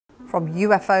From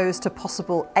UFOs to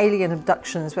possible alien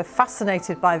abductions, we're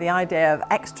fascinated by the idea of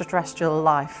extraterrestrial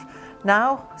life.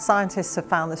 Now, scientists have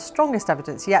found the strongest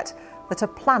evidence yet that a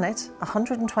planet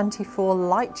 124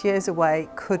 light years away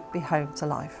could be home to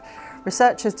life.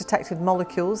 Researchers detected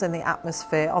molecules in the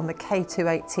atmosphere on the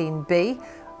K2-18B,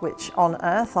 which on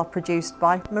Earth are produced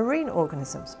by marine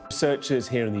organisms. Researchers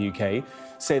here in the UK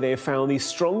say they have found the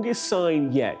strongest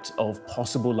sign yet of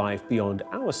possible life beyond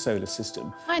our solar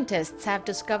system. Scientists have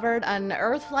discovered an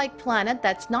Earth-like planet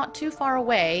that's not too far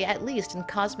away, at least in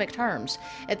cosmic terms.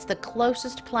 It's the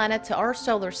closest planet to our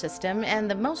solar system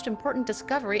and the most important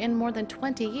discovery in more than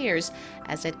 20 years,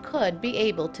 as it could be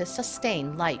able to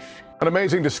sustain life. An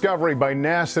amazing discovery by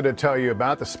NASA to tell you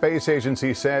about. The space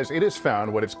agency says it has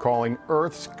found what it's calling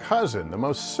Earth's cousin, the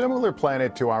most similar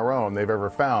planet to our own they've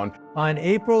ever found. On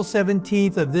April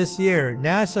 17th of this year,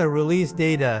 NASA released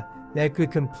data that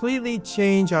could completely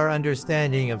change our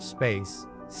understanding of space.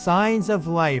 Signs of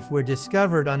life were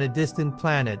discovered on a distant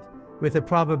planet with a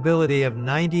probability of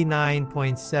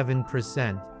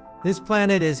 99.7%. This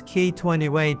planet is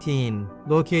K2-18,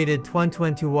 located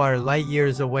 121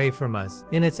 light-years away from us.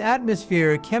 In its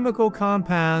atmosphere, chemical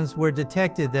compounds were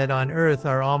detected that on Earth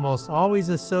are almost always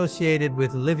associated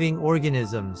with living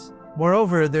organisms.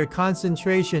 Moreover, their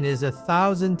concentration is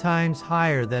 1,000 times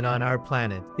higher than on our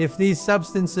planet. If these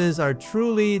substances are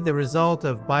truly the result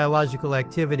of biological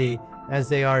activity, as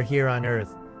they are here on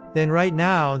Earth, then right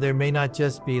now there may not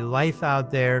just be life out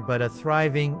there, but a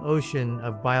thriving ocean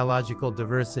of biological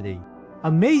diversity.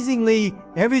 Amazingly,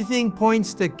 everything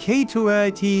points to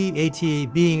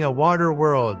K2-18B being a water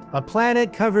world, a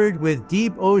planet covered with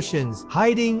deep oceans,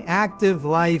 hiding active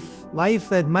life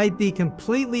that might be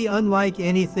completely unlike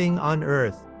anything on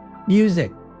Earth.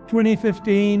 Music.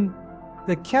 2015,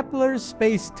 the Kepler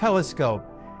Space Telescope,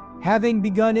 having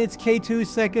begun its K2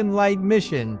 second light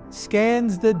mission,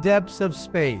 scans the depths of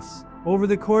space. Over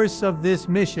the course of this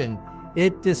mission,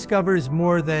 it discovers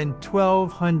more than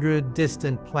 1,200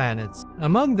 distant planets.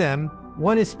 Among them,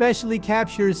 one especially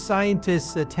captures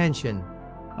scientists' attention: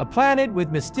 a planet with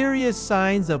mysterious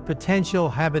signs of potential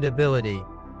habitability.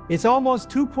 It's almost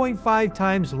 2.5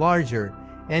 times larger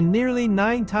and nearly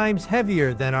 9 times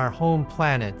heavier than our home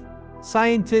planet.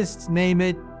 Scientists name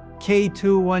it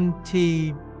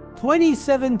K2-18B.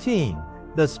 2017,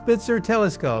 the Spitzer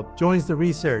telescope joins the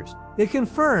research. It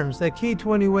confirms that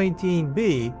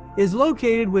K2-18B is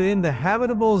located within the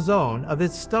habitable zone of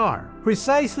its star,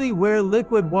 precisely where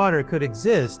liquid water could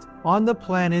exist on the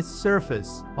planet's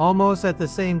surface. Almost at the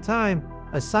same time,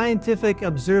 a scientific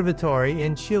observatory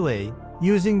in Chile,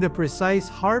 using the precise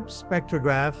HARP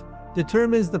spectrograph,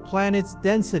 determines the planet's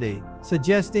density,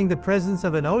 suggesting the presence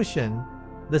of an ocean.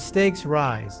 The stakes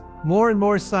rise. More and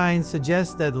more signs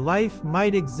suggest that life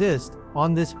might exist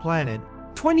on this planet.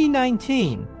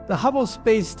 2019, the Hubble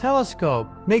Space Telescope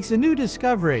makes a new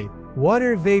discovery.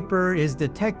 Water vapor is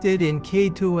detected in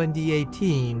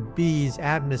K2-18B's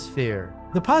atmosphere.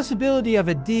 The possibility of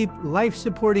a deep,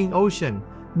 life-supporting ocean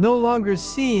no longer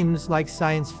seems like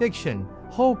science fiction.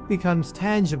 Hope becomes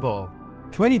tangible.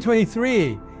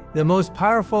 2023, the most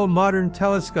powerful modern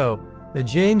telescope, the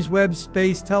James Webb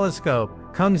Space Telescope,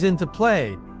 comes into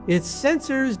play. Its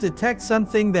sensors detect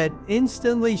something that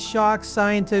instantly shocks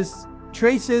scientists: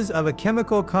 traces of a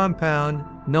chemical compound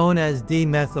known as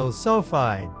dimethyl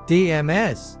sulfide,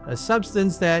 DMS, a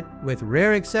substance that, with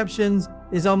rare exceptions,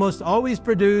 is almost always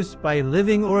produced by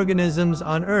living organisms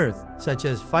on Earth, such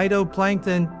as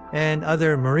phytoplankton and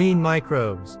other marine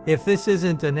microbes. If this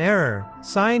isn't an error,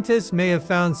 scientists may have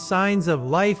found signs of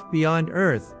life beyond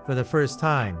Earth for the first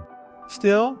time.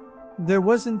 Still, there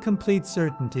wasn't complete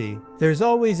certainty. There's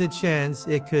always a chance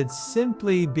it could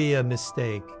simply be a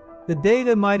mistake. The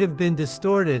data might have been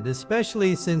distorted,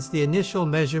 especially since the initial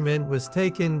measurement was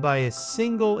taken by a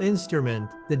single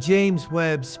instrument, the James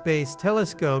Webb Space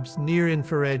Telescope's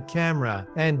near-infrared camera,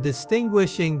 and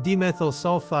distinguishing dimethyl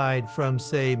sulfide from,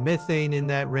 say, methane in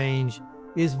that range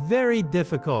is very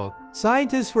difficult.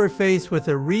 Scientists were faced with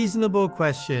a reasonable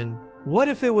question: what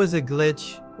if it was a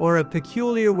glitch or a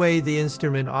peculiar way the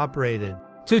instrument operated?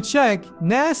 To check,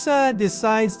 NASA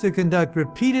decides to conduct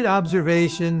repeated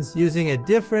observations using a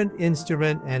different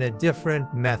instrument and a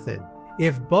different method.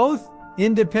 If both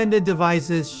independent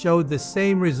devices showed the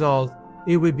same result,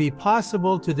 it would be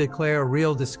possible to declare a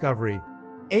real discovery.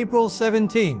 April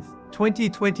 17th,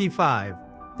 2025,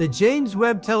 the James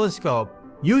Webb Telescope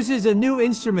uses a new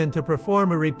instrument to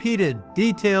perform a repeated,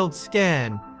 detailed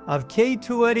scan of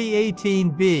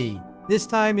K2-18B. This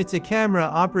time it's a camera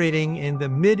operating in the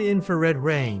mid-infrared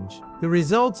range. The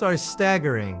results are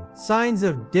staggering. Signs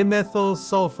of dimethyl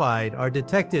sulfide are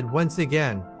detected once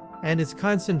again. and its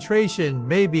concentration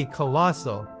may be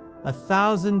colossal,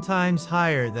 1,000 times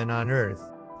higher than on Earth.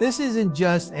 This isn't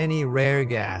just any rare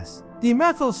gas.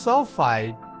 Dimethyl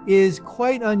sulfide is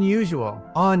quite unusual.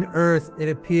 On Earth, it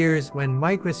appears when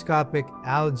microscopic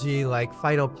algae like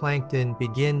phytoplankton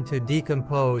begin to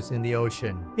decompose in the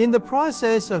ocean. In the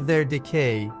process of their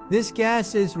decay, this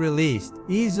gas is released,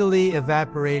 easily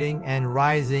evaporating and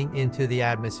rising into the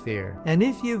atmosphere. And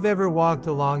if you've ever walked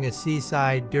along a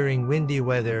seaside during windy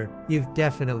weather, you've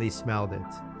definitely smelled it.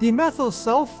 Dimethyl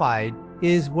sulfide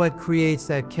is what creates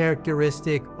that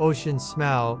characteristic ocean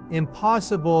smell,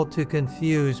 impossible to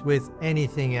confuse with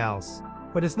anything else.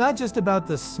 But it's not just about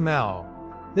the smell.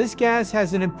 This gas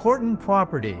has an important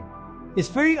property. It's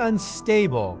very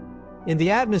unstable. In the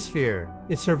atmosphere,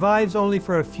 it survives only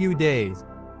for a few days,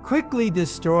 quickly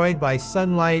destroyed by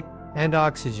sunlight and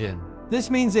oxygen.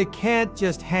 This means it can't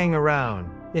just hang around.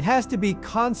 It has to be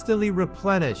constantly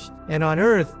replenished, and on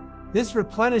Earth, this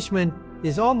replenishment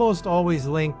is almost always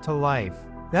linked to life.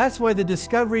 That's why the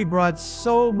discovery brought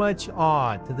so much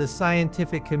awe to the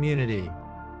scientific community.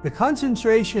 The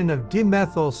concentration of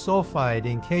dimethyl sulfide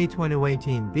in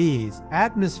K2-18B's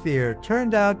atmosphere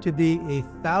turned out to be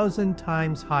 1,000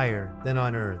 times higher than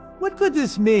on Earth. What could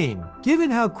this mean? Given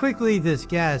how quickly this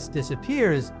gas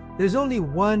disappears, there's only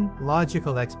one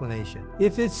logical explanation.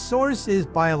 If its source is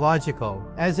biological,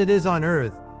 as it is on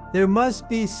Earth, there must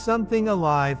be something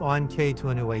alive on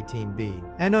K2-18B,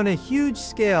 and on a huge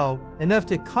scale, enough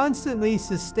to constantly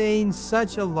sustain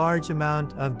such a large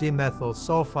amount of dimethyl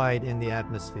sulfide in the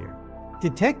atmosphere.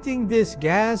 Detecting this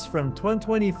gas from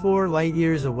 124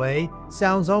 light-years away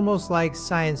sounds almost like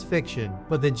science fiction,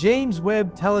 but the James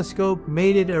Webb Telescope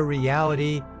made it a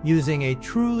reality using a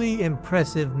truly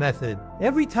impressive method.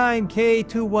 Every time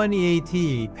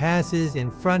K2-18B passes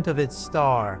in front of its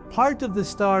star, part of the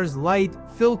star's light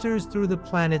filters through the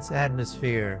planet's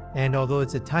atmosphere, and although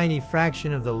it's a tiny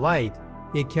fraction of the light,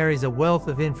 it carries a wealth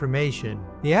of information.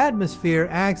 The atmosphere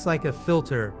acts like a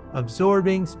filter,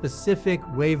 absorbing specific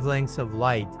wavelengths of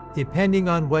light, depending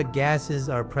on what gases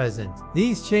are present.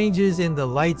 These changes in the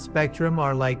light spectrum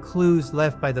are like clues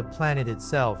left by the planet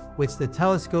itself, which the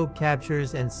telescope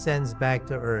captures and sends back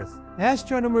to Earth.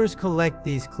 Astronomers collect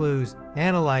these clues,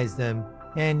 analyze them,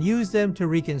 and use them to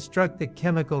reconstruct the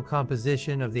chemical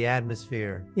composition of the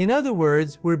atmosphere. In other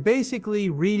words, we're basically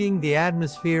reading the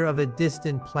atmosphere of a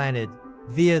distant planet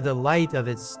via the light of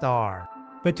its star.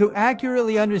 But to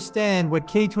accurately understand what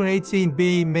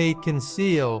K2-18B may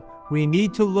conceal, we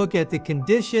need to look at the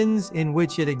conditions in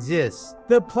which it exists.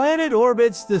 The planet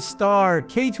orbits the star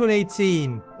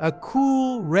K2-18, a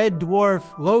cool red dwarf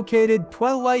located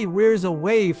 12 light-years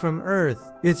away from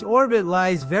Earth. Its orbit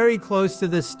lies very close to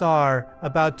the star,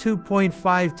 about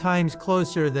 2.5 times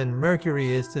closer than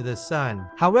Mercury is to the Sun.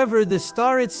 However, the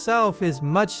star itself is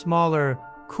much smaller,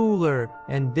 cooler,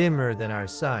 and dimmer than our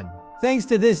Sun. Thanks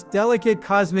to this delicate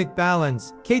cosmic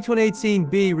balance,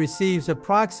 K2-18B receives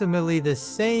approximately the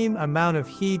same amount of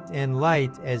heat and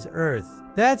light as Earth.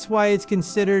 That's why it's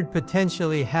considered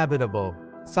potentially habitable.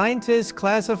 Scientists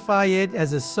classify it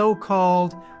as a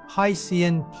so-called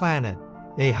hycean planet,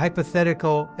 a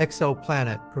hypothetical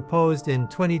exoplanet proposed in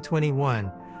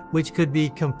 2021, which could be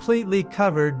completely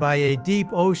covered by a deep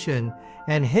ocean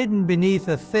and hidden beneath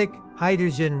a thick,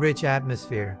 hydrogen-rich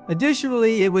atmosphere.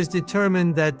 Additionally, it was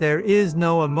determined that there is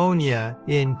no ammonia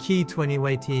in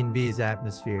K2-18B's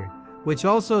atmosphere, which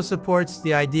also supports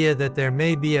the idea that there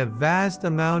may be a vast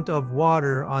amount of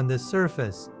water on the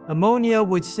surface. Ammonia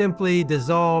would simply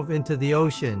dissolve into the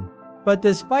ocean. But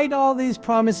despite all these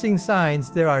promising signs,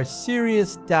 there are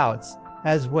serious doubts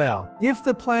as well. If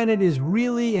the planet is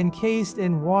really encased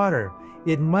in water,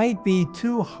 it might be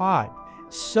too hot.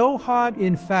 So hot,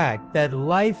 in fact, that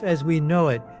life as we know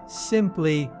it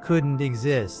simply couldn't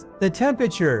exist. The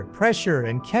temperature, pressure,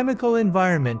 and chemical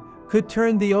environment could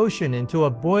turn the ocean into a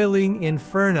boiling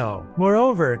inferno.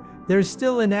 Moreover, there's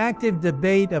still an active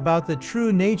debate about the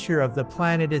true nature of the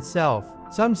planet itself.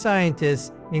 Some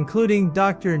scientists, including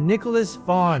Dr. Nicholas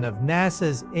Vaughan of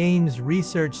NASA's Ames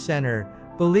Research Center,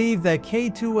 believe that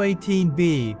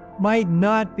K2-18B might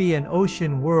not be an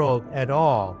ocean world at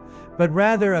all, but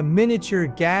rather a miniature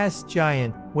gas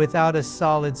giant without a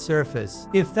solid surface.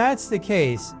 If that's the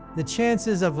case, the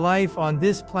chances of life on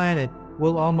this planet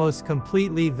will almost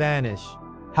completely vanish.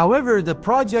 However, the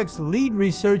project's lead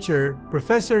researcher,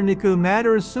 Professor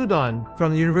Madhusudhan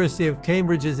from the University of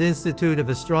Cambridge's Institute of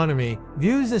Astronomy,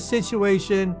 views the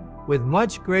situation with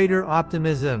much greater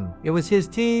optimism. It was his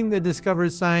team that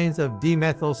discovered signs of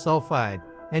dimethyl sulfide,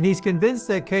 and he's convinced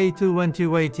that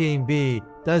K2-18B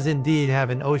does indeed have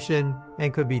an ocean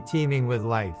and could be teeming with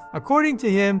life. According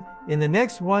to him, in the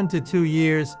next 1 to 2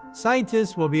 years,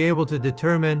 scientists will be able to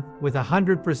determine with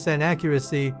 100%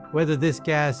 accuracy whether this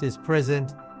gas is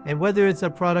present and whether it's a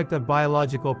product of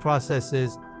biological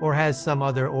processes or has some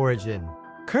other origin.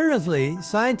 Currently,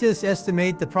 scientists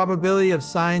estimate the probability of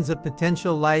signs of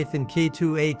potential life in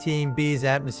K2-18B's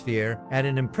atmosphere at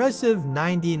an impressive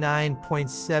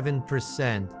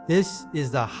 99.7%. This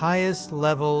is the highest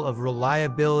level of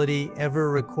reliability ever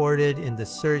recorded in the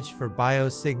search for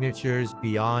biosignatures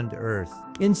beyond Earth.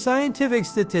 In scientific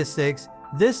statistics,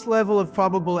 this level of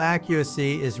probable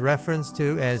accuracy is referenced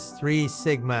to as 3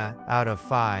 sigma out of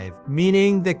 5,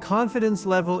 meaning the confidence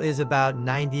level is about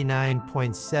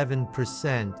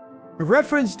 99.7%.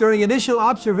 Referenced during initial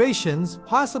observations,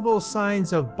 possible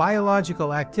signs of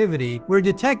biological activity were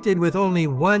detected with only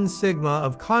 1 sigma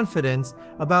of confidence,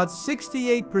 about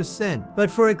 68%. But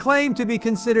for a claim to be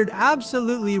considered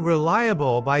absolutely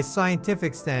reliable by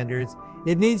scientific standards,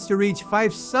 it needs to reach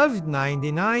 5 sub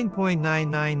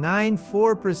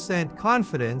 99.9994%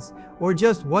 confidence, or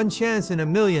just 1 chance in a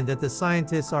million that the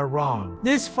scientists are wrong.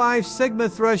 This 5 sigma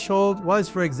threshold was,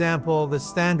 for example, the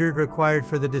standard required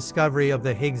for the discovery of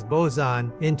the Higgs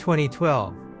boson in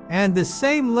 2012. And the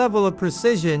same level of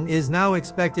precision is now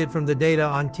expected from the data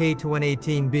on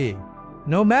K2-18B.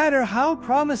 No matter how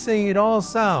promising it all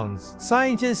sounds,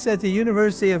 scientists at the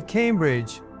University of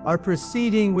Cambridge are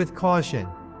proceeding with caution.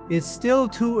 It's still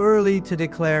too early to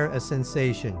declare a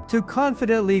sensation. To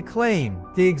confidently claim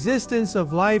the existence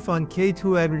of life on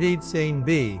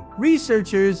K2-18B,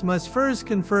 researchers must first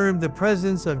confirm the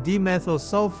presence of dimethyl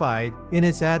sulfide in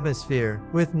its atmosphere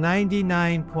with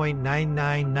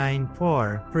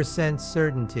 99.9994%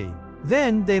 certainty.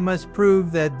 Then they must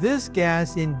prove that this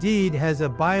gas indeed has a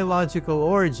biological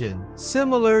origin,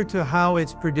 similar to how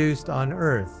it's produced on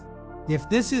Earth. If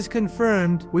this is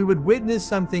confirmed, we would witness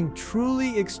something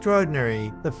truly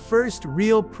extraordinary, the first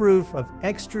real proof of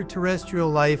extraterrestrial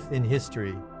life in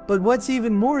history. But what's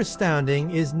even more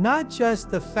astounding is not just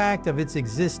the fact of its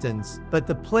existence, but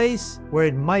the place where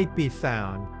it might be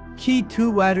found.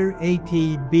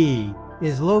 K2-18B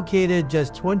is located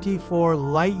just 24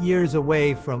 light-years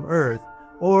away from Earth,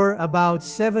 or about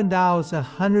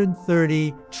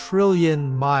 7,130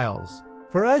 trillion miles.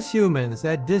 For us humans,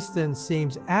 that distance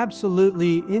seems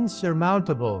absolutely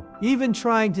insurmountable. Even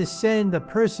trying to send a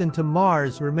person to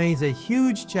Mars remains a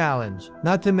huge challenge,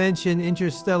 not to mention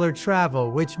interstellar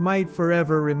travel, which might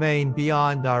forever remain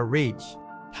beyond our reach.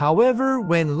 However,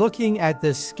 when looking at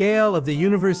the scale of the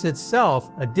universe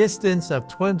itself, a distance of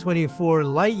 24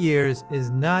 light-years is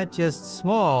not just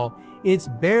small, it's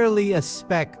barely a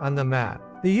speck on the map.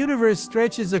 The universe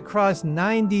stretches across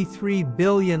 93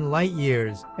 billion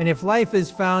light-years, and if life is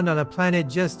found on a planet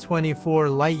just 24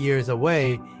 light-years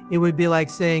away, it would be like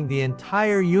saying the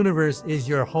entire universe is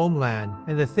your homeland,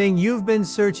 and the thing you've been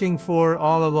searching for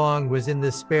all along was in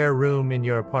the spare room in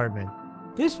your apartment.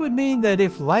 This would mean that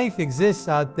if life exists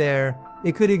out there,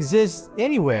 it could exist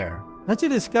anywhere. Such a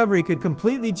discovery could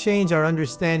completely change our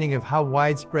understanding of how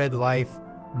widespread life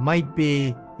might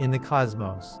be in the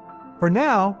cosmos. For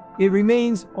now, it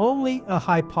remains only a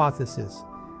hypothesis.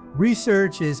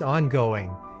 Research is ongoing,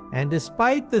 and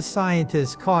despite the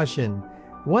scientists' caution,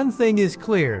 one thing is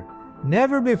clear: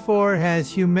 never before has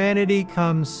humanity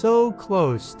come so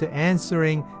close to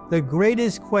answering the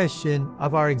greatest question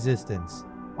of our existence.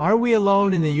 Are we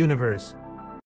alone in the universe,